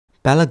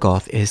Bella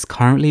Goth is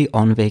currently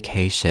on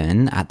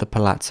vacation at the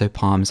Palazzo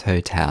Palms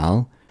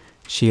Hotel.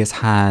 She has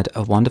had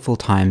a wonderful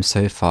time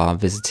so far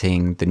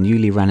visiting the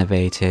newly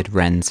renovated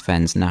Wrens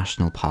Fens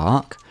National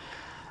Park,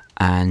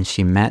 and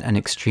she met an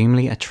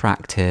extremely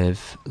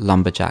attractive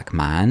lumberjack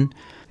man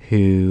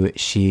who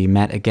she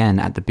met again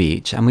at the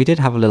beach, and we did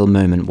have a little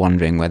moment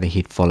wondering whether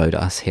he'd followed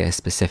us here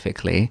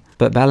specifically.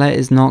 But Bella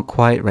is not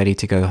quite ready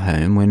to go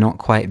home. We're not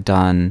quite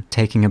done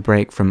taking a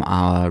break from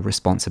our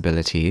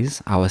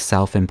responsibilities, our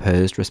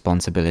self-imposed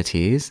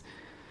responsibilities,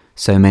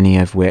 so many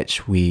of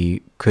which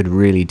we could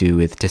really do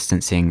with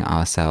distancing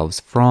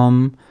ourselves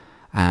from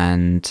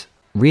and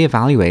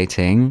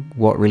reevaluating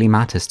what really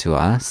matters to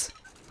us.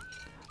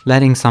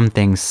 Letting some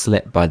things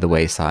slip by the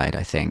wayside,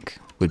 I think,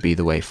 would be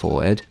the way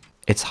forward.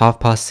 It's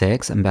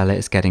 6:30 and Bella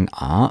is getting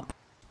up.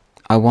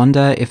 I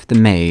wonder if the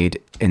maid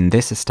in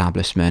this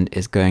establishment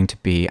is going to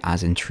be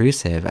as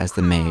intrusive as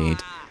the maid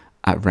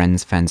at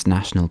Wrens Fens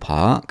National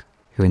Park,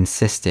 who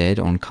insisted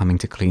on coming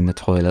to clean the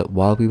toilet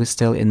while we were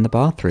still in the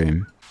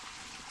bathroom.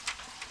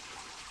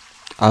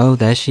 Oh,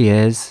 there she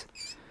is.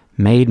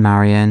 Maid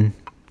Marion,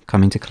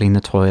 coming to clean the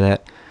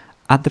toilet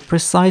at the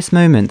precise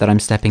moment that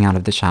I'm stepping out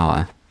of the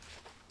shower.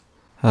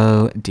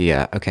 Oh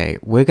dear. Okay,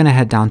 we're going to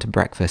head down to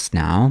breakfast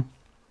now.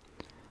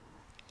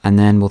 And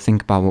then we'll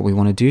think about what we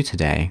want to do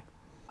today.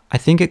 I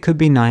think it could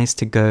be nice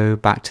to go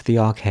back to the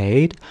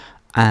arcade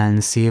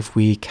and see if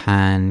we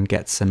can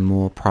get some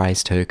more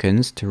prize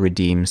tokens to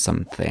redeem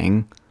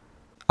something.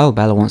 Oh,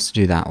 Bella wants to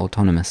do that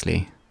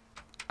autonomously.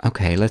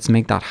 Okay, let's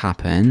make that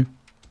happen.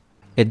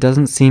 It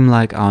doesn't seem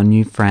like our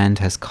new friend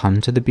has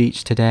come to the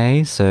beach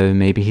today, so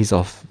maybe he's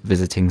off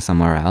visiting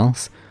somewhere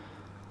else.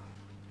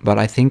 But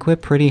I think we're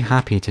pretty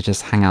happy to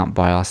just hang out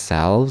by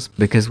ourselves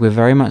because we're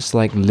very much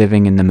like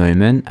living in the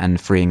moment and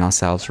freeing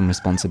ourselves from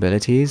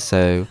responsibilities.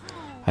 So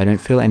I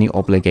don't feel any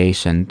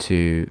obligation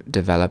to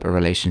develop a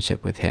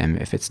relationship with him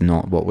if it's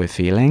not what we're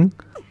feeling.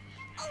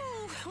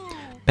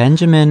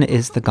 Benjamin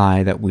is the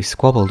guy that we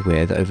squabbled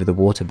with over the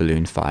water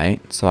balloon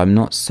fight, so I'm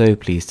not so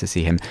pleased to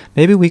see him.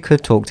 Maybe we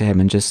could talk to him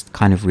and just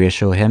kind of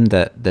reassure him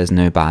that there's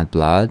no bad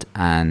blood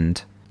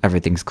and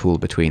everything's cool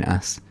between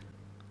us.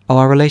 Oh,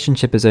 our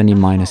relationship is only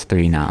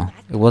 -3 now.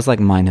 It was like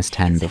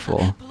 -10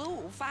 before.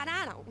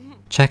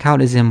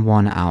 Checkout is in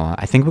 1 hour.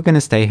 I think we're going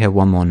to stay here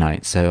one more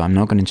night, so I'm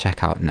not going to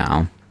check out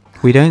now.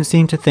 We don't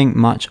seem to think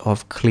much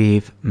of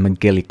Cleve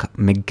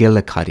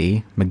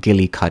McGillicuddy,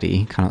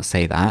 cannot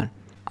say that.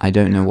 I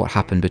don't know what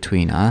happened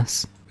between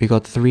us. We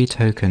got 3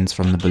 tokens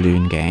from the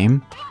balloon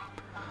game.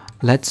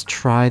 Let's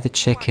try the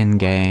chicken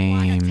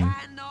game.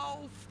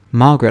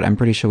 Margaret, I'm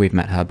pretty sure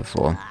we've met her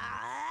before.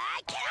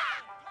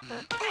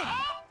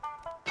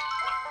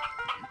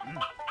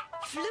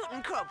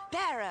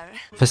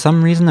 For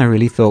some reason I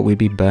really thought we'd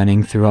be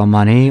burning through our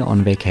money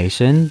on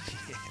vacation,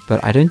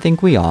 but I don't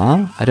think we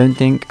are. I don't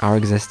think our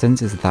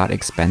existence is that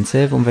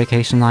expensive on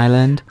Vacation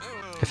Island.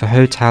 If a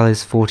hotel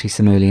is 40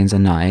 simoleons a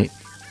night,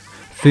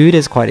 food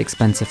is quite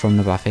expensive from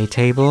the buffet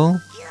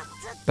table,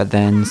 but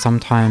then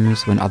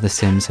sometimes when other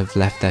Sims have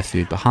left their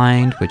food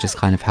behind, we're just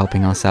kind of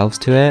helping ourselves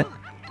to it.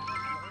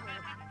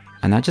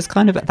 And that just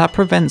kind of, that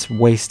prevents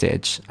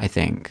wastage, I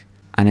think.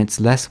 And it's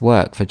less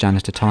work for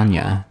Janitor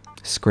Tanya,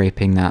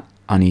 scraping that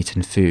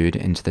uneaten food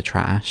into the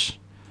trash.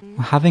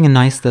 We're having a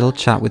nice little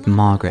chat with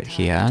Margaret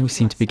here. We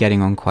seem to be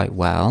getting on quite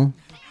well.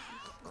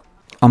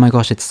 Oh my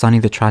gosh, it's Sonny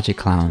the Tragic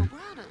Clown.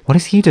 What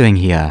is he doing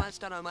here?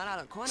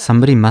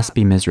 Somebody must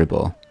be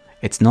miserable.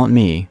 It's not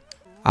me.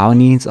 Our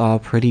needs are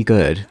pretty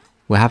good.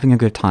 We're having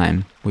a good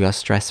time. We are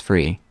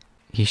stress-free.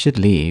 He should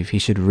leave. He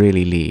should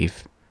really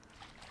leave.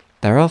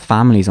 There are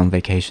families on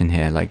vacation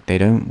here. Like, they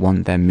don't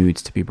want their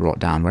moods to be brought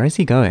down. Where is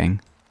he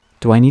going?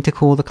 Do I need to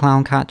call the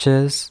clown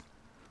catchers?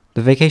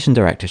 The vacation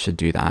director should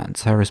do that.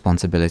 It's her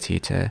responsibility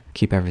to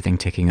keep everything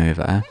ticking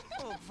over.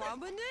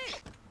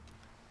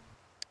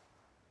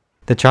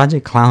 The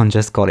tragic clown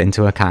just got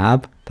into a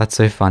cab. That's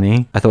so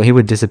funny. I thought he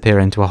would disappear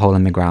into a hole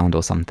in the ground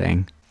or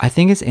something. I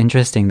think it's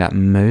interesting that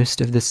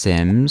most of the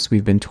Sims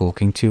we've been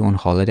talking to on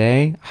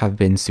holiday have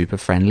been super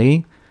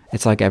friendly.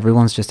 It's like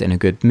everyone's just in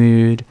a good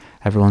mood.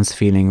 Everyone's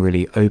feeling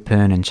really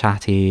open and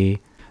chatty.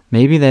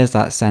 Maybe there's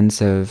that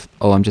sense of,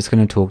 oh, I'm just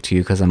going to talk to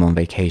you because I'm on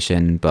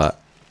vacation, but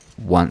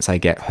once I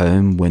get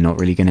home, we're not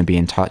really going to be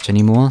in touch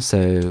anymore,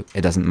 so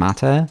it doesn't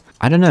matter.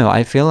 I don't know,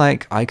 I feel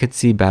like I could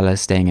see Bella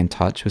staying in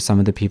touch with some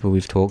of the people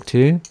we've talked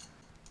to.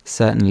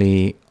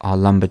 Certainly our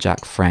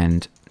lumberjack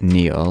friend,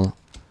 Neil,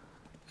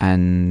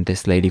 and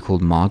this lady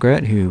called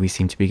Margaret, who we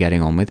seem to be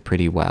getting on with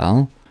pretty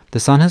well. The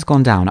sun has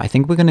gone down. I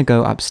think we're going to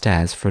go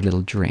upstairs for a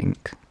little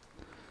drink.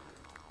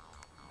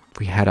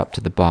 We head up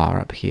to the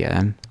bar up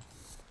here.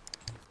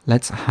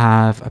 Let's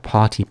have a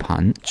party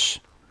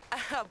punch.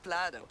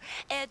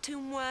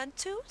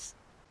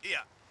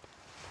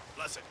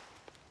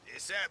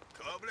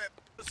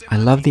 I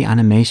love the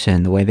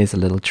animation, the way there's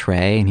a little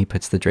tray and he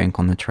puts the drink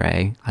on the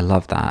tray. I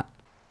love that.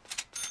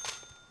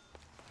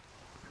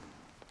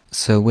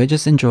 So we're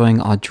just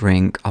enjoying our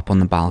drink up on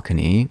the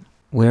balcony.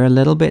 We're a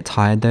little bit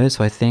tired though,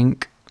 so I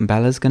think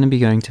Bella's going to be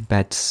going to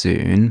bed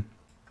soon.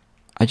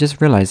 I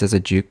just realized there's a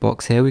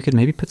jukebox here. We could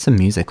maybe put some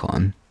music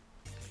on.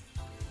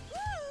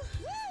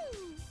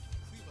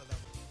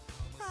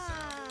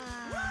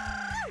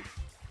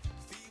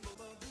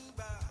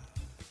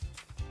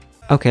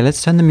 Okay,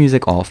 let's turn the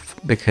music off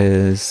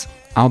because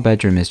our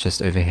bedroom is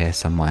just over here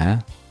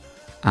somewhere.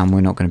 And we're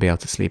not going to be able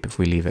to sleep if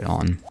we leave it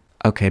on.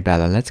 Okay,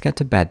 Bella, let's get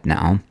to bed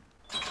now.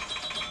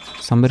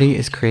 Somebody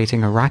is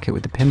creating a racket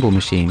with the pinball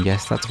machine.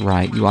 Yes, that's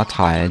right. You are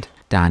tired.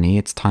 Danny,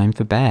 it's time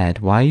for bed.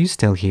 Why are you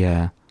still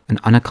here? An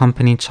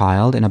unaccompanied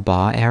child in a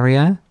bar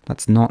area?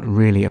 That's not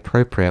really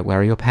appropriate. Where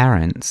are your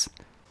parents?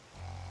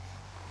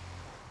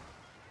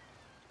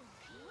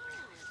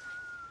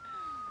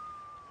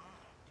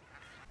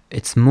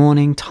 It's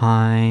morning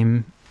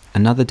time.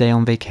 Another day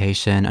on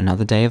vacation.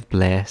 Another day of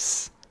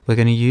bliss. We're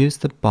going to use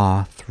the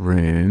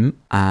bathroom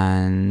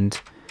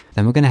and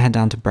then we're going to head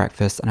down to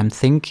breakfast. And I'm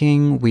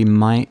thinking we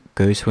might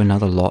go to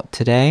another lot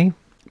today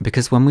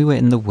because when we were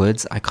in the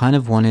woods, I kind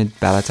of wanted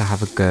Bella to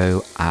have a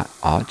go at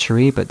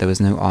archery, but there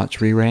was no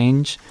archery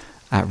range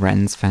at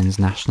Ren's Fens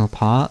National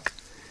Park.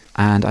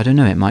 And I don't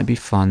know, it might be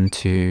fun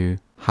to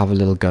have a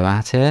little go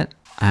at it.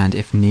 And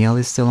if Neil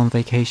is still on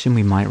vacation,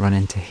 we might run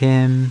into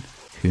him.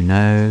 Who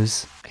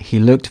knows? He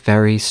looked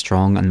very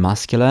strong and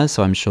muscular,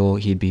 so I'm sure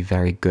he'd be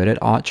very good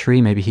at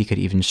archery. Maybe he could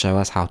even show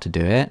us how to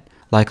do it,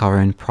 like our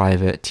own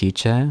private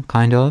teacher,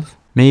 kind of.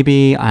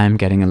 Maybe I'm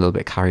getting a little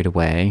bit carried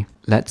away.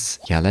 Let's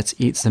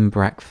eat some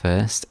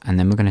breakfast and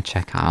then we're going to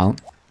check out.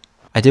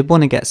 I did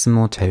want to get some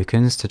more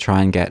tokens to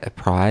try and get a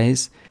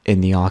prize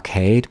in the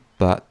arcade,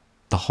 but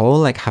the whole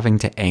like having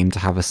to aim to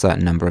have a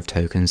certain number of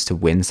tokens to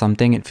win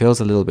something, it feels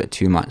a little bit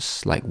too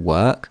much like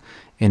work.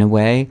 In a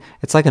way,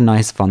 it's like a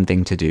nice fun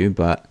thing to do,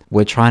 but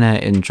we're trying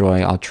to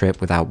enjoy our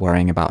trip without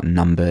worrying about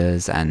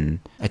numbers and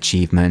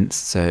achievements,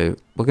 so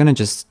we're going to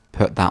just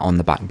put that on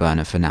the back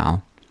burner for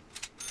now.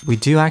 We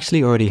do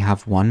actually already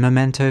have one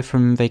memento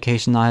from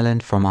Vacation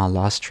Island from our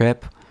last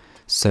trip,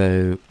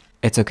 so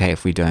it's okay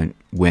if we don't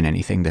win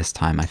anything this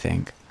time, I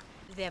think.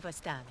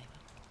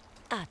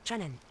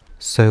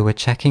 So we're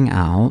checking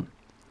out.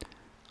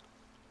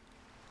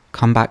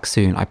 Come back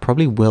soon. I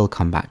probably will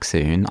come back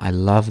soon. I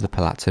love the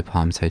Palazzo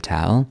Palms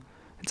Hotel.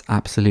 It's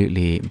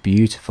absolutely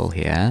beautiful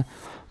here.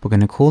 We're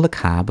going to call a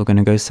cab. We're going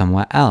to go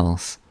somewhere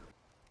else.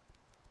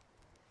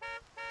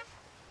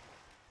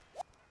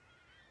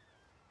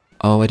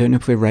 Oh, I don't know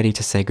if we're ready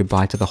to say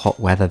goodbye to the hot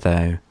weather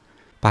though.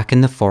 Back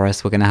in the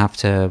forest, we're going to have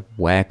to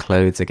wear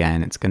clothes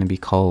again. It's going to be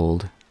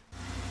cold.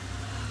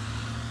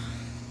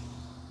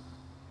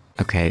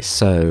 Okay,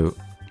 so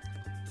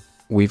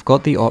we've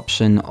got the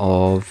option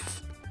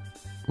of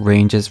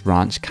Rangers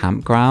Ranch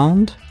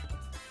Campground.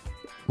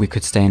 We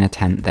could stay in a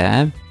tent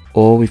there,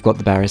 or we've got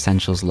the Bare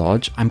Essentials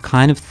Lodge. I'm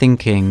kind of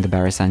thinking the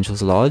Bare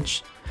Essentials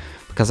Lodge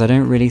because I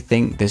don't really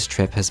think this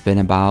trip has been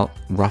about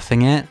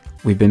roughing it.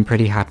 We've been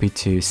pretty happy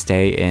to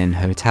stay in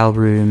hotel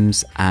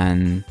rooms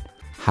and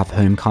have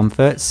home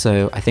comfort,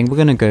 so I think we're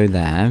gonna go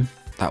there.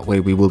 That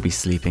way we will be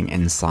sleeping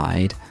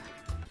inside.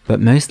 But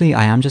mostly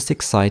I am just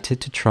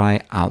excited to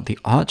try out the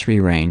archery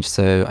range,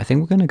 so I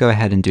think we're gonna go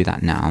ahead and do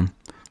that now.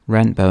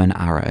 Rent bow and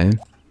arrow.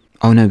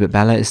 Oh no, but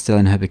Bella is still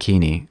in her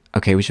bikini.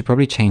 Okay, we should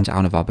probably change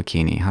out of our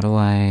bikini. How do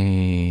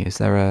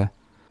I...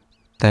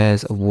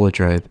 There's a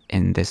wardrobe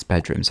in this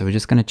bedroom, so we're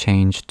just going to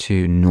change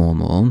to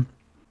normal.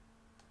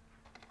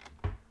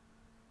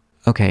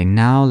 Okay,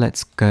 now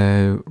let's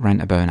go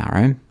rent a bow and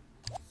arrow.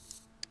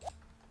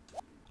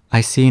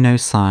 I see no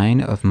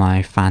sign of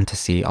my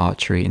fantasy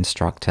archery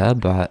instructor,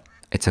 but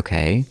it's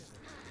okay.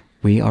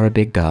 We are a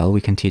big girl,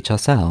 we can teach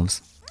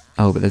ourselves.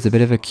 Oh, but there's a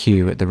bit of a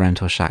queue at the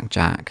Rental Shack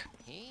Jack.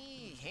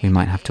 We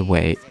might have to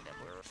wait.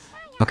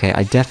 Okay,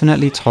 I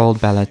definitely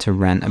told Bella to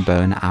rent a bow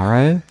and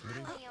arrow,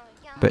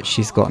 but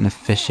she's gotten a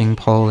fishing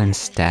pole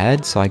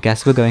instead, so I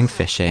guess we're going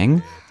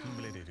fishing.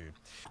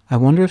 I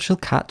wonder if she'll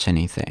catch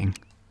anything.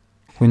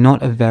 We're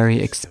not a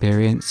very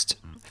experienced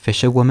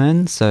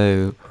fisherwoman,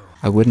 so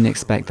I wouldn't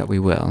expect that we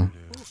will.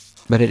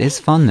 But it is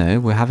fun though,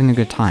 we're having a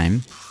good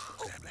time.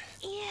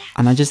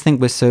 And I just think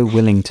we're so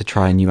willing to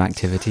try new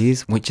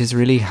activities, which is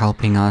really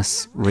helping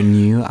us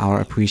renew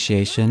our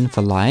appreciation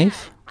for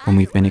life when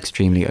we've been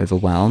extremely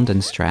overwhelmed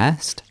and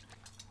stressed.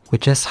 We're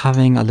just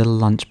having a little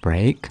lunch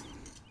break,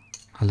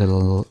 a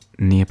little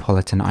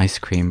Neapolitan ice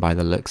cream by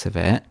the looks of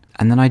it.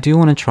 And then I do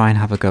want to try and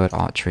have a go at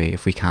archery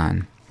if we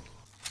can.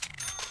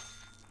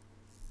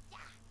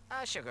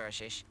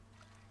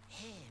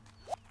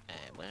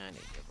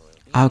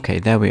 Okay,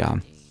 there we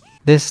are.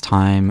 This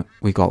time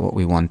we got what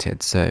we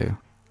wanted, so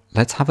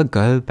let's have a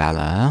go,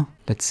 Bella.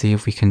 Let's see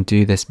if we can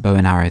do this bow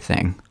and arrow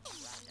thing.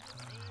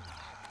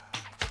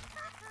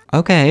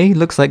 Okay,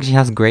 looks like she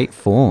has great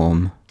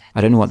form.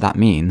 I don't know what that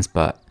means,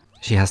 but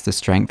she has the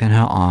strength in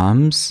her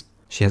arms.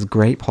 She has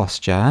great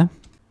posture.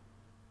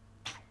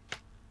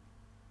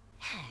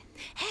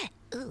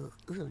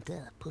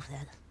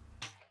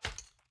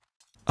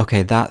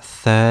 Okay, that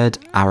third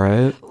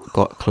arrow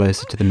got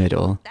closer to the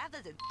middle.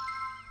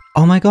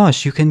 Oh my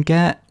gosh, you can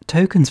get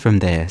tokens from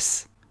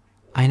this.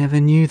 I never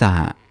knew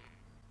that.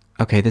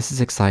 Okay, this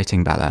is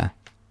exciting, Bella.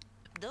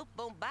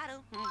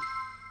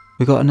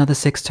 We got another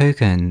 6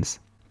 tokens.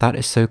 That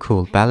is so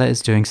cool. Bella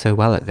is doing so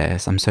well at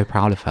this. I'm so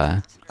proud of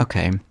her.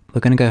 Okay,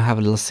 we're gonna go have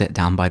a little sit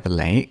down by the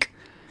lake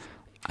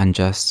and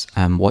just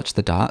watch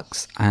the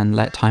ducks and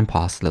let time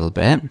pass a little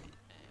bit.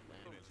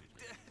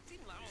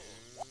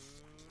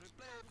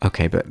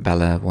 Okay, but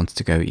Bella wants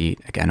to go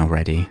eat again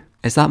already.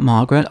 Is that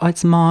Margaret? Oh,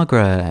 it's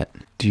Margaret.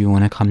 Do you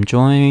want to come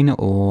join,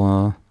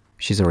 or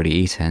she's already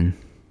eaten?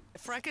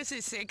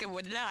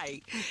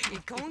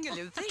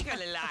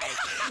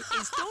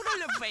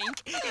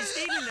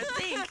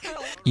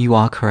 You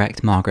are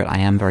correct, Margaret. I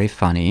am very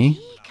funny.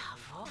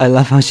 I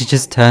love how she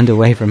just turned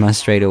away from us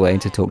straight away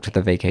to talk to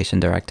the vacation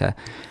director.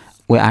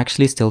 We're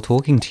actually still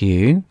talking to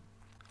you.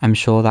 I'm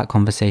sure that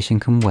conversation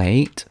can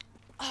wait.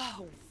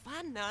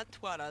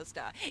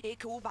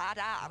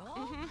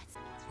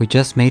 We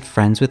just made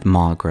friends with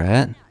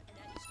Margaret.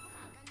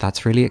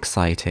 That's really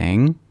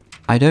exciting.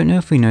 I don't know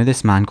if we know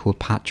this man called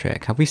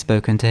Patrick. Have we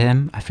spoken to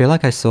him? I feel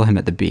like I saw him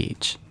at the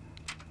beach.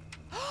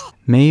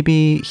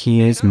 Maybe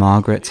he is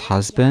Margaret's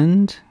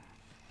husband?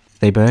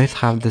 They both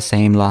have the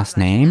same last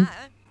name.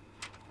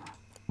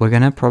 We're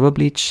gonna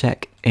probably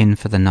check in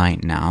for the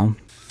night now.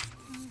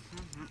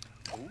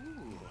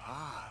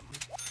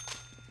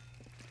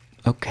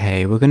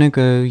 Okay, we're gonna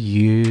go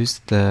use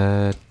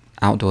the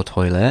outdoor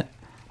toilet,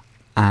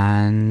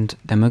 and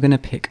then we're gonna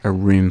pick a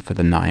room for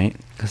the night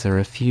because there are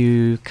a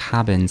few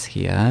cabins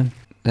here.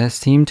 There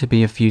seem to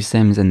be a few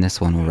Sims in this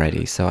one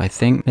already, so I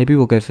think maybe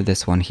we'll go for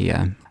this one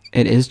here.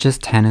 It is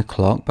just 10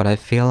 o'clock, but I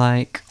feel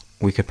like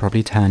we could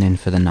probably turn in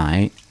for the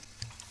night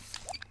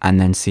and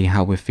then see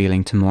how we're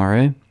feeling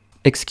tomorrow.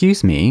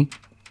 Excuse me,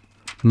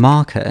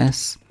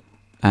 Marcus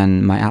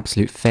and my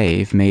absolute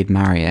fave, Maid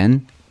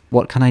Marian,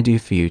 what can I do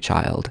for you,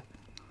 child?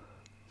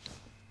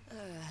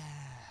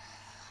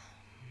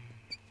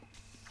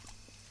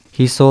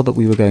 He saw that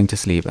we were going to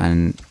sleep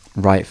and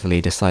rightfully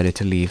decided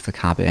to leave the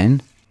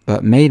cabin,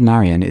 but Maid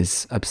Marian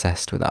is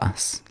obsessed with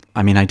us.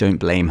 I mean, I don't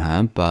blame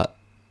her, but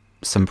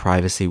some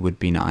privacy would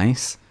be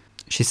nice.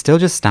 She's still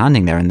just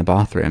standing there in the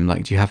bathroom,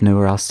 like, do you have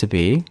nowhere else to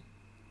be?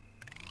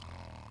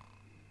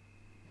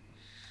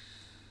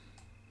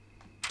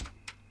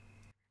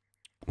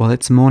 Well,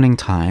 it's morning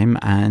time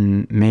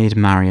and Maid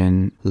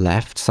Marian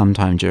left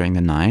sometime during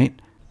the night.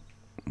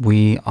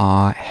 We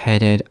are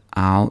headed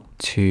out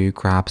to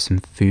grab some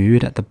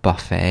food at the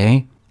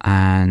buffet,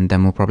 and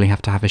then we'll probably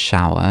have to have a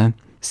shower.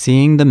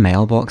 Seeing the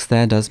mailbox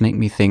there does make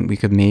me think we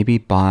could maybe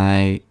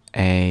buy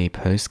a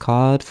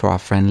postcard for our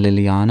friend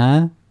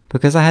Liliana,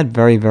 because I had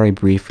very, very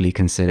briefly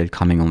considered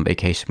coming on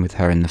vacation with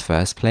her in the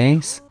first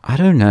place. I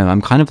don't know,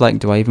 I'm kind of like,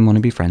 do I even want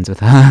to be friends with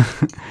her?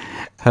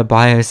 Her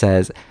bio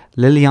says,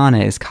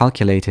 Liliana is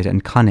calculated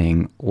and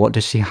cunning. What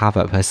does she have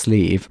up her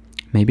sleeve?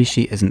 Maybe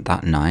she isn't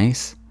that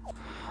nice.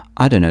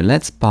 I don't know,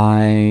 let's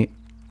buy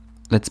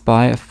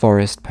a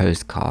forest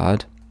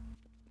postcard.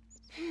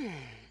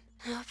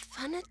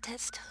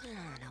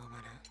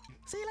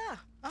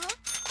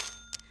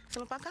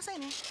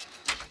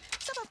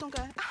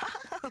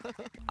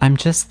 I'm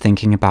just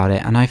thinking about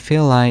it and I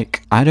feel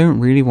like I don't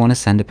really want to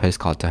send a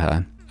postcard to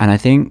her. And I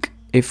think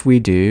if we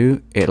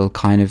do, it'll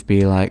kind of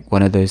be like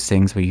one of those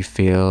things where you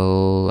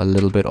feel a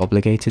little bit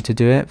obligated to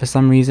do it for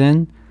some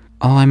reason.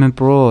 Oh, I'm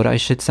abroad, I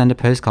should send a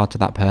postcard to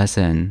that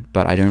person,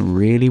 but I don't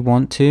really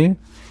want to.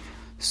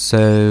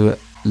 So,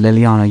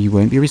 Liliana, you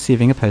won't be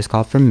receiving a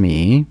postcard from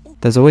me.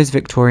 There's always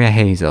Victoria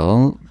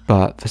Hazel,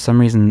 but for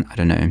some reason, I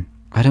don't know.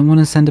 I don't want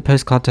to send a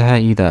postcard to her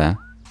either.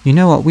 You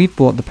know what, we've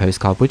bought the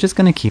postcard, we're just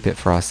going to keep it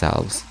for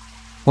ourselves.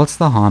 What's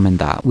the harm in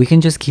that? We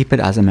can just keep it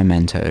as a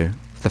memento,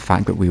 the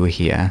fact that we were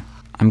here.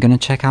 I'm going to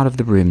check out of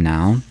the room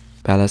now.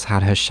 Bella's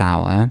had her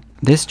shower.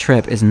 This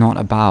trip is not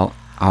about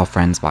our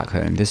friends back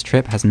home. This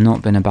trip has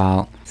not been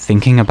about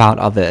thinking about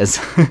others.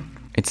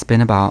 It's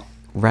been about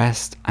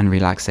rest and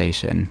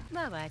relaxation.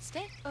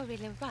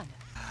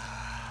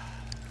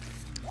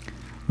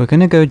 We're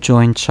gonna go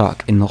join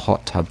Chuck in the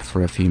hot tub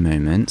for a few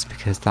moments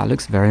because that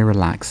looks very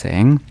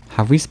relaxing.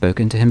 Have we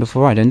spoken to him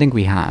before? I don't think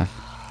we have.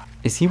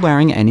 Is he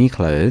wearing any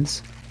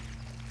clothes?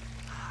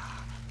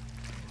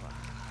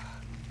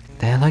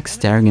 They're like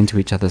staring into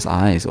each other's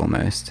eyes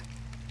almost.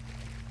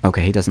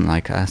 Okay, he doesn't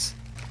like us.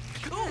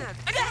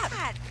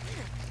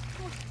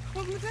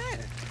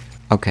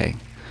 Okay,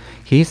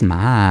 he's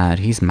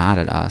mad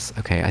at us.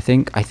 Okay, I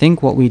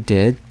think what we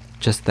did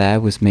just there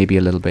was maybe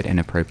a little bit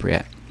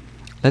inappropriate.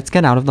 Let's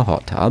get out of the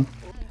hot tub.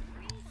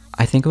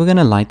 I think we're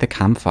gonna light the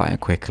campfire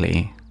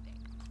quickly.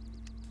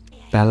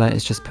 Bella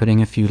is just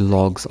putting a few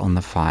logs on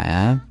the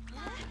fire.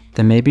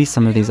 Then maybe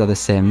some of these other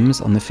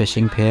Sims on the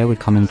fishing pier would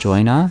come and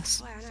join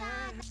us.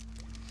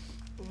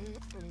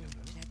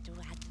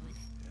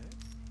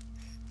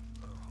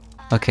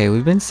 Okay,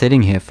 we've been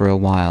sitting here for a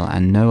while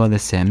and no other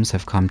Sims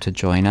have come to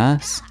join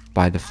us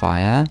by the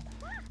fire.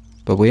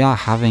 But we are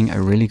having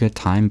a really good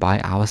time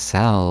by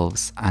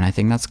ourselves, and I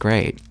think that's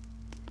great.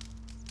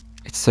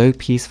 It's so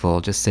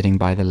peaceful just sitting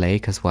by the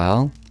lake as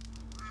well.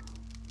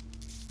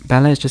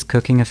 Bella is just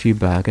cooking a few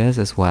burgers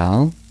as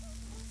well.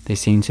 They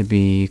seem to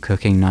be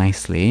cooking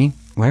nicely.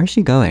 Where is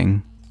she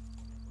going?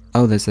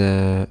 Oh, there's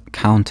a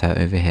counter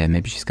over here.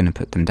 Maybe she's going to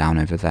put them down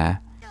over there.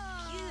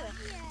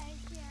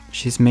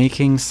 She's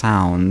making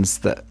sounds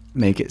that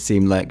make it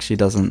seem like she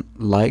doesn't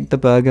like the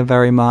burger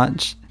very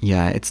much.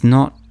 Yeah, it's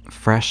not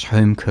fresh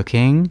home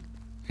cooking.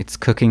 It's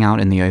cooking out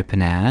in the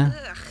open air.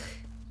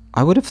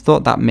 I would have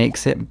thought that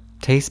makes it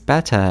taste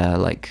better,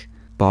 like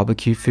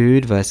barbecue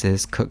food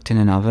versus cooked in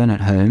an oven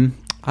at home.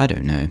 I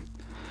don't know.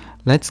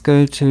 Let's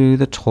go to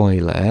the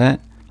toilet.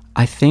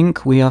 I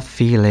think we are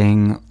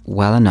feeling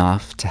well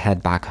enough to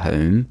head back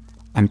home.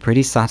 I'm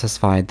pretty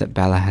satisfied that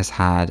Bella has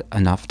had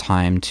enough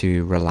time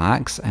to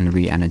relax and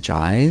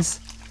re-energize.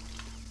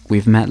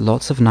 We've met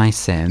lots of nice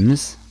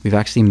Sims. We've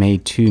actually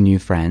made 2 new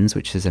friends,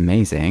 which is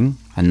amazing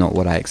and not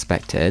what I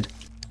expected.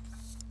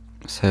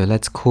 So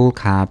let's call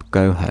cab,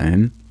 go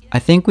home. I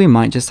think we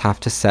might just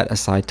have to set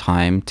aside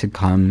time to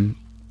come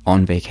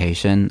on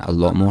vacation a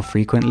lot more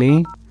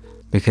frequently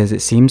because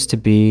it seems to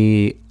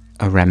be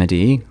a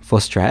remedy for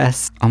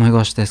stress. Oh my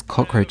gosh, there's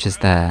cockroaches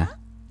there.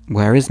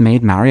 Where is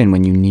Maid Marian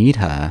when you need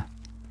her?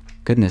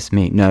 Goodness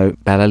me. No,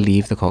 Bella,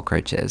 leave the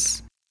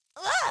cockroaches.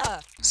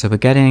 So we're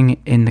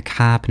getting in the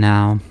cab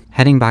now,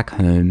 heading back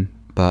home,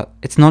 but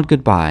it's not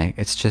goodbye,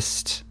 it's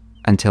just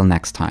until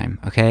next time,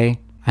 okay?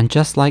 And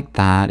just like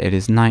that, it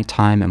is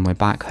nighttime and we're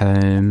back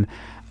home,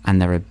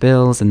 and there are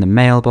bills in the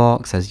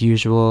mailbox as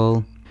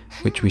usual,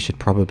 which we should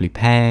probably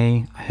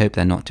pay. I hope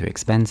they're not too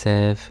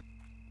expensive.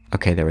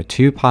 Okay, there are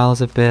 2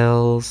 piles of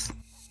bills,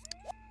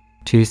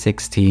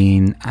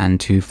 216 and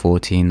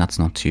 214, that's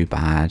not too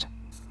bad.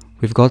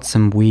 We've got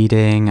some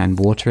weeding and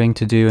watering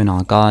to do in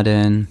our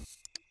garden.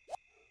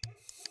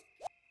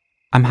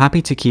 I'm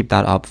happy to keep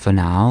that up for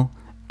now.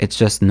 It's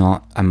just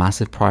not a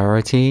massive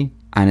priority,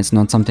 and it's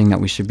not something that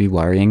we should be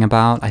worrying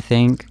about, I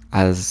think,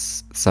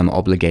 as some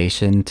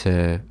obligation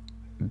to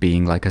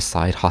being like a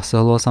side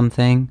hustle or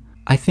something.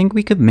 I think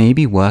we could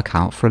maybe work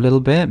out for a little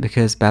bit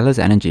because Bella's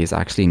energy is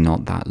actually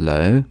not that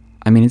low.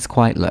 I mean, it's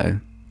quite low,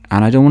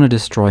 and I don't want to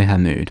destroy her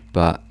mood,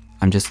 but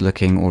I'm just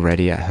looking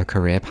already at her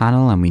career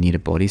panel and we need a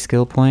body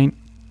skill point,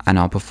 and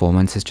our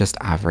performance is just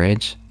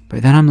average.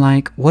 But then I'm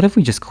like, what if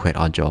we just quit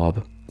our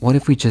job? What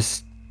if we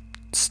just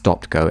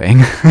stopped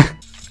going?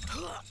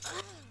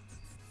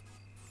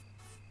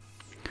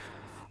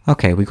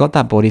 Okay, we got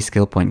that body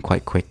skill point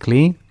quite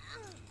quickly.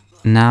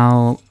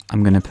 Now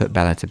I'm gonna put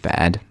Bella to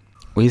bed.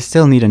 We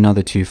still need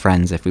another 2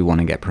 friends if we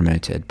want to get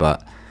promoted,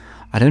 but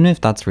I don't know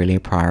if that's really a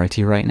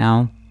priority right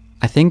now.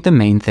 I think the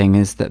main thing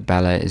is that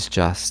Bella is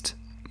just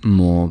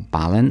more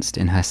balanced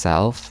in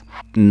herself,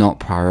 not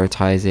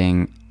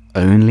prioritizing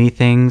only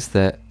things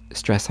that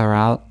stress her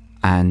out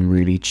and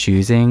really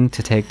choosing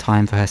to take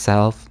time for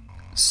herself.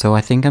 So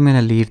I think I'm going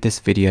to leave this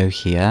video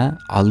here.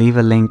 I'll leave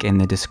a link in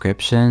the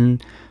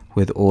description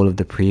with all of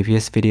the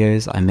previous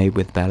videos I made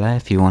with Bella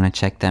if you want to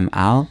check them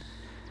out.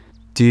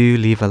 Do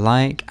leave a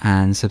like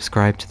and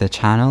subscribe to the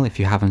channel if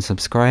you haven't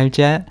subscribed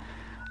yet,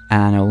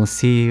 and I will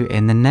see you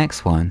in the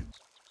next one.